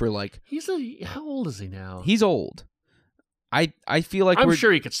due for like How old is he now? he's old. I feel like I'm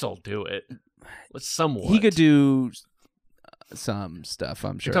sure he could still do it. Somewhat. he could do some stuff.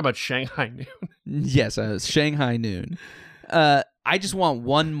 I'm You're sure. talking about Shanghai Noon. Yes, Shanghai Noon. I just want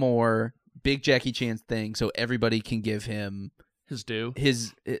one more big Jackie Chan thing so everybody can give him His due.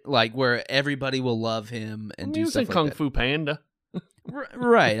 his like where everybody will love him and I mean, do he was stuff in like Kung that. Fu Panda.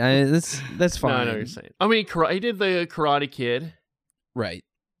 Right. That's fine. No, I know what you're saying. I mean, he did the Karate Kid. Right.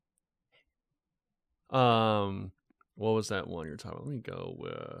 What was that one you're talking about? Let me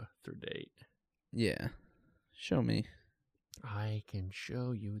go through date. Yeah. Show me. I can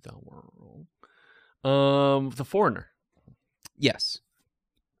show you the world. The Foreigner. Yes.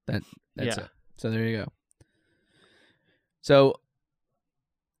 That's Yeah. it. So there you go. So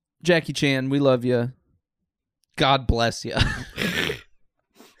Jackie Chan, we love you. God bless you.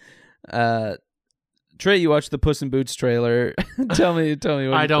 Trey, you watched the Puss in Boots trailer. tell me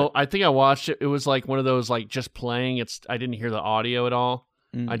what I don't. I think I watched it. It was like one of those like just playing. I didn't hear the audio at all.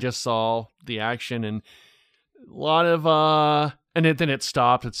 I just saw the action and a lot of and then it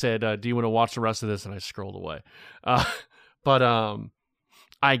stopped. It said, "Do you want to watch the rest of this?" And I scrolled away. But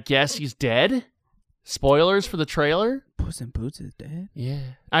I guess he's dead. Spoilers for the trailer. Puss in Boots is dead. Yeah.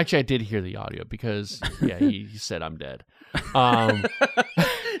 Actually, I did hear the audio because he said I'm dead. I'm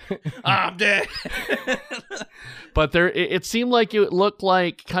dead. But it seemed like it looked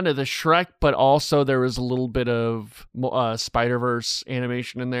like kind of the Shrek, but also there was a little bit of Spider-Verse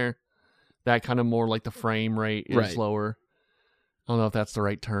animation in there. That kind of more like the frame rate is lower. I don't know if that's the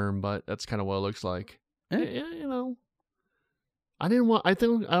right term, but that's kind of what it looks like. You know, I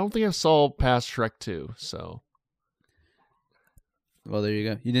don't think I saw past Shrek 2, so. Well, there you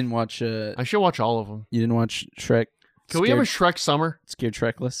go. You didn't watch. I should watch all of them. You didn't watch Shrek. Can we have a Shrek summer? Scared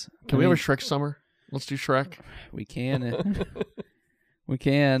Shrekless. Can we have a Shrek summer? Let's do Shrek. We can. We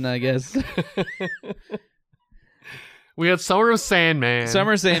can, I guess. We had Summer of Sandman.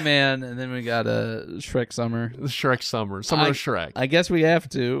 Summer of Sandman, and then we got a Shrek summer. The Shrek summer. Summer of Shrek. I guess we have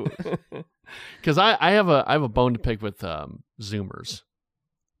to. Because I have a bone to pick with Zoomers.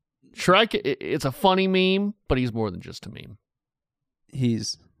 Shrek, it's a funny meme, but he's more than just a meme.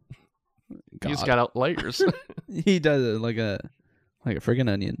 He's got out layers. He does it like a friggin'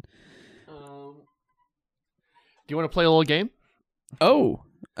 onion. Do you want to play a little game? Oh,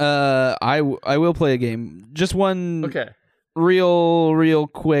 I will play a game. Just one. Okay. Real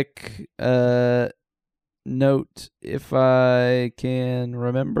quick note, if I can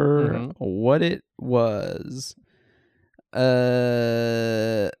remember what it was.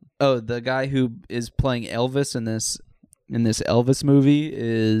 The guy who is playing Elvis in this Elvis movie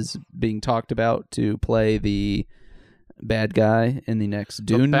is being talked about to play the bad guy in the next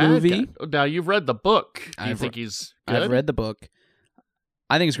Dune movie. Now, you've read the book. Do you think he's good? I've read the book.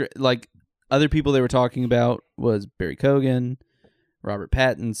 I think it's great. Like, other people they were talking about was Barry Keoghan, Robert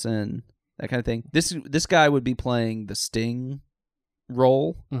Pattinson, that kind of thing. This guy would be playing the Sting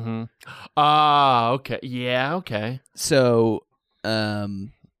role. Okay. Yeah, okay. So,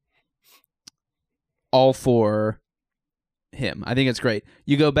 all for him. I think it's great.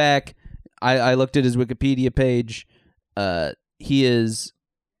 You go back, I looked at his Wikipedia page. He is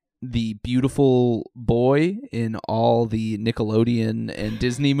the beautiful boy in all the Nickelodeon and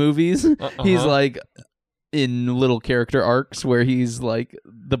Disney movies. He's like in little character arcs where he's like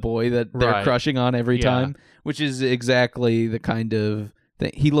the boy that they're crushing on every time, which is exactly the kind of thing.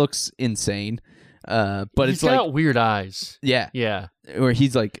 He looks insane, but he's got weird eyes. Yeah, where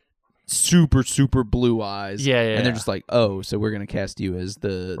he's like super blue eyes. And they're just like, oh, so we're gonna cast you as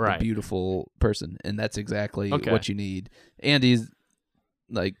the beautiful person, and that's exactly what you need. And he's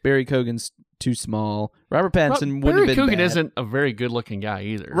like, Barry Keoghan's too small. Robert Pattinson wouldn't have been Keoghan bad. isn't a very good looking guy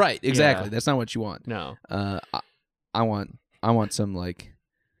either. Right, exactly. That's not what you want. No. I want some like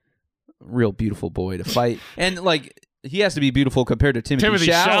real beautiful boy to fight, and like he has to be beautiful compared to Timothy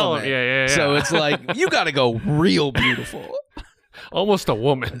Chalamet. Yeah. So it's like you got to go real beautiful. Almost a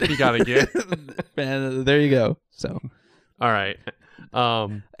woman. You got to get. Man, there you go. So, all right.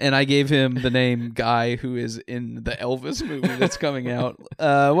 And I gave him the name guy who is in the Elvis movie that's coming out.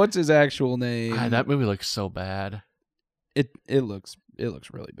 What's his actual name? That movie looks so bad. It looks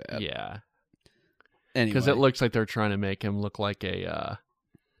really bad. Yeah. Anyway, because it looks like they're trying to make him look like a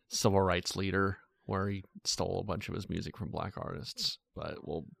civil rights leader, where he stole a bunch of his music from black artists. But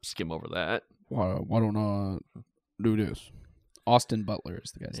we'll skim over that. Why don't I do this? Austin Butler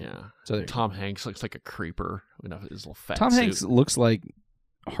is the guy's name. So Tom Hanks looks like a creeper with his little fat Tom suit. Hanks looks like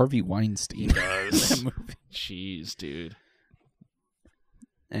Harvey Weinstein. He does. That movie. Jeez, dude.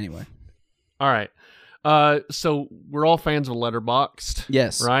 Anyway. All right. So we're all fans of Letterboxd.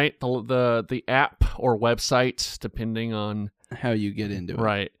 Yes. Right? The app or website, depending on how you get into it.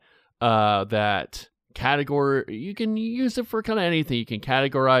 Right. That category, you can use it for kind of anything. You can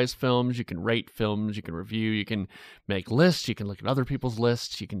categorize films, you can rate films, you can review, you can make lists, you can look at other people's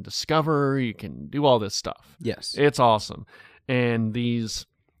lists, you can discover, you can do all this stuff. Yes. It's awesome. And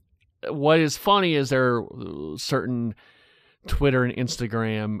what is funny is there are certain Twitter and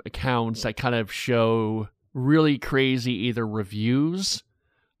Instagram accounts that kind of show really crazy either reviews,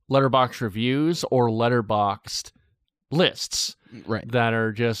 Letterboxd reviews, or Letterboxd lists. Right. That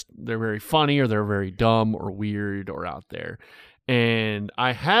are they're very funny, or they're very dumb or weird or out there. And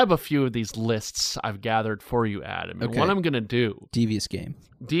I have a few of these lists I've gathered for you, Adam. And what I'm going to do... Devious game.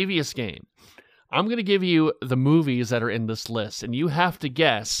 I'm going to give you the movies that are in this list, and you have to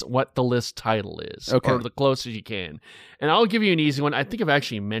guess what the list title is, or the closest you can. And I'll give you an easy one. I think I've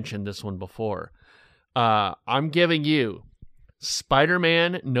actually mentioned this one before. I'm giving you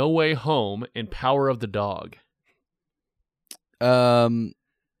Spider-Man: No Way Home and Power of the Dog.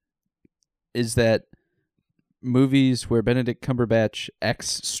 Is that movies where Benedict Cumberbatch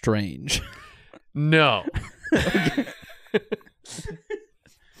acts strange? No.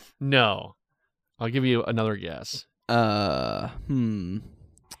 No. I'll give you another guess. I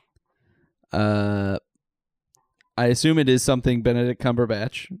assume it is something Benedict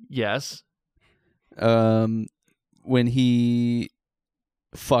Cumberbatch. Yes. When he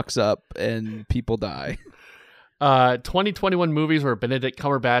fucks up and people die. 2021 movies where Benedict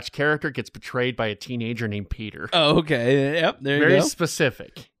Cumberbatch character gets betrayed by a teenager named Peter. Oh, okay. Yep, there you Very go.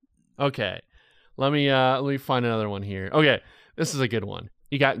 specific. Okay. Let me find another one here. Okay. This is a good one.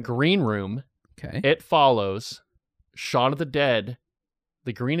 You got Green Room, Okay. It Follows, Shaun of the Dead,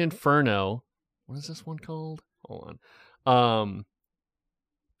 The Green Inferno. What is this one called? Hold on.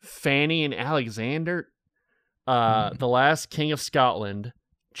 Fanny and Alexander, The Last King of Scotland,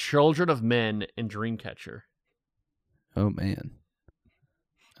 Children of Men, and Dreamcatcher. Oh man.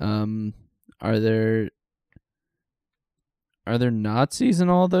 Are there Nazis in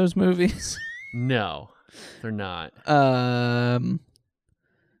all those movies? No, they're not.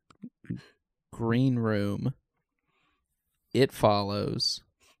 Green Room, It Follows,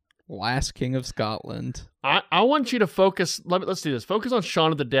 Last King of Scotland. I want you to focus. Let's do this. Focus on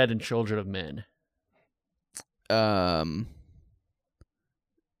Shaun of the Dead and Children of Men.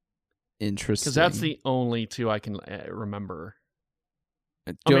 Interesting. Because that's the only two I can remember.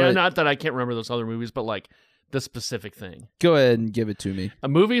 Go ahead, Not that I can't remember those other movies, but like the specific thing. go ahead and give it to me.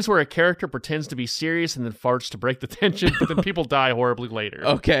 Movies where a character pretends to be serious and then farts to break the tension, but then people die horribly later.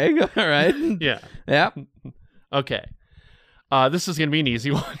 Okay, all right. Yeah. Yep. Okay. This is gonna be an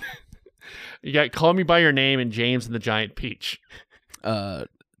easy one. You got Call Me by Your Name and James and the Giant Peach. A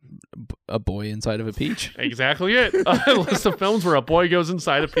boy inside of a peach. Exactly it. A list of films where a boy goes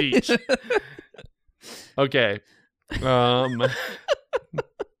inside a peach. Okay.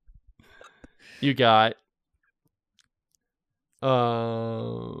 You got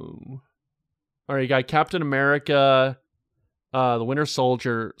all right, you got Captain America, The Winter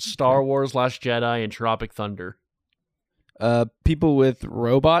Soldier, Star Wars Last Jedi, and Tropic Thunder. People with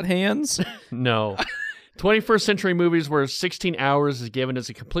robot hands. No. 21st century movies where 16 hours is given as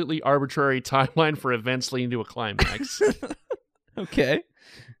a completely arbitrary timeline for events leading to a climax. Okay.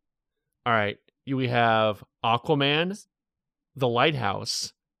 All right. We have Aquaman, The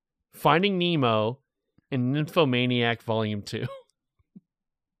Lighthouse, Finding Nemo, and Nymphomaniac Volume 2.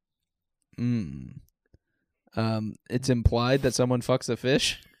 It's implied that someone fucks a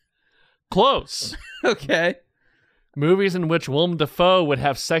fish. Close. Okay. Movies in which Willem Dafoe would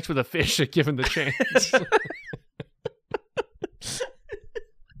have sex with a fish if given the chance.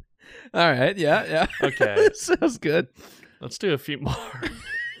 All right. Yeah. Okay. Sounds good. Let's do a few more.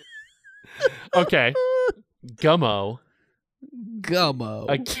 Okay. Gummo.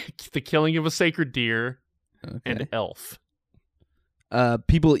 The Killing of a Sacred Deer. Okay. And Elf.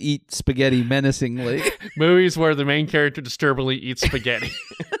 People eat spaghetti menacingly. Movies where the main character disturbingly eats spaghetti.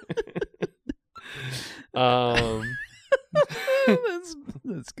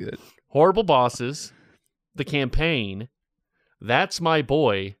 That's good. Horrible Bosses, The Campaign, That's My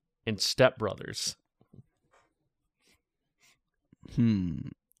Boy, and Step Brothers.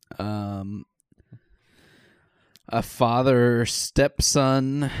 A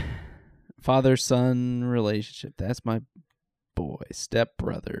father-son relationship. That's My Boy. Step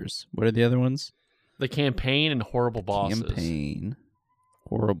Brothers. What are the other ones? The Campaign and Horrible Bosses. Campaign.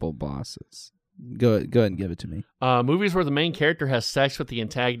 Horrible Bosses. Go ahead and give it to me. Movies where the main character has sex with the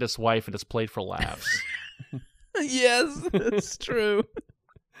antagonist's wife and is played for laughs. Yes, that's true.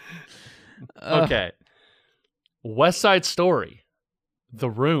 Okay. West Side Story,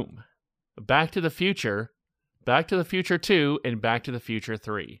 The Room, Back to the Future 2, and Back to the Future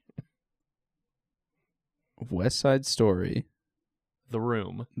 3. West Side Story, The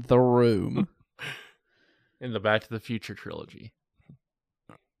Room, and the Back to the Future trilogy.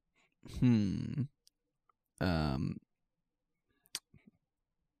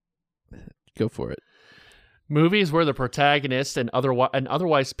 Go for it. Movies where the protagonist and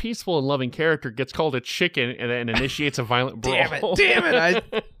otherwise peaceful and loving character gets called a chicken and then initiates a violent brawl. Damn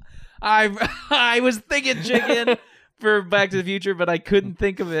it! I was thinking chicken for Back to the Future, but I couldn't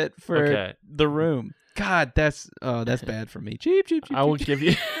think of it for The Room. God, that's bad for me. Cheap. I'll give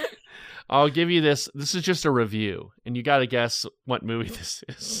you this. This is just a review, and you got to guess what movie this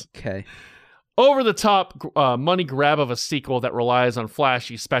is. Okay. Over-the-top money grab of a sequel that relies on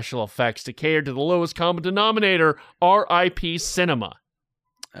flashy special effects to cater to the lowest common denominator, R.I.P. cinema.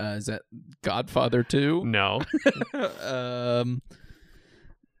 Is that Godfather 2? No.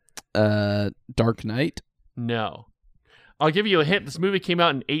 Dark Knight? No. I'll give you a hint. This movie came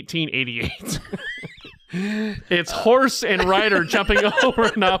out in 1888. It's horse and rider jumping over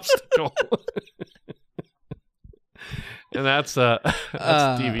an obstacle. And that's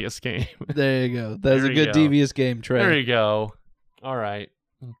Devious Game. There you go. That's There a you good go. Devious Game, Trey. There you go. All right.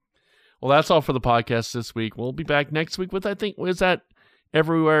 Well, that's all for the podcast this week. We'll be back next week with, I think, is that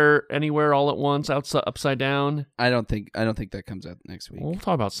Everywhere, Anywhere, All at Once, Upside Down? I don't think that comes out next week. We'll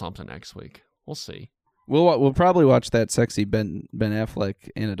talk about something next week. We'll see. We'll probably watch that sexy Ben Affleck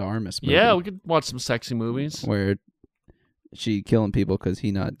Anna de Armas movie. Yeah, we could watch some sexy movies. Where she killing people because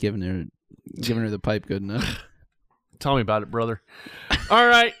he not giving her the pipe good enough. Tell me about it, brother. All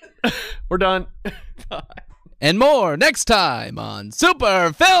right. We're done. And more next time on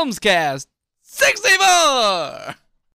Super Films Cast 64.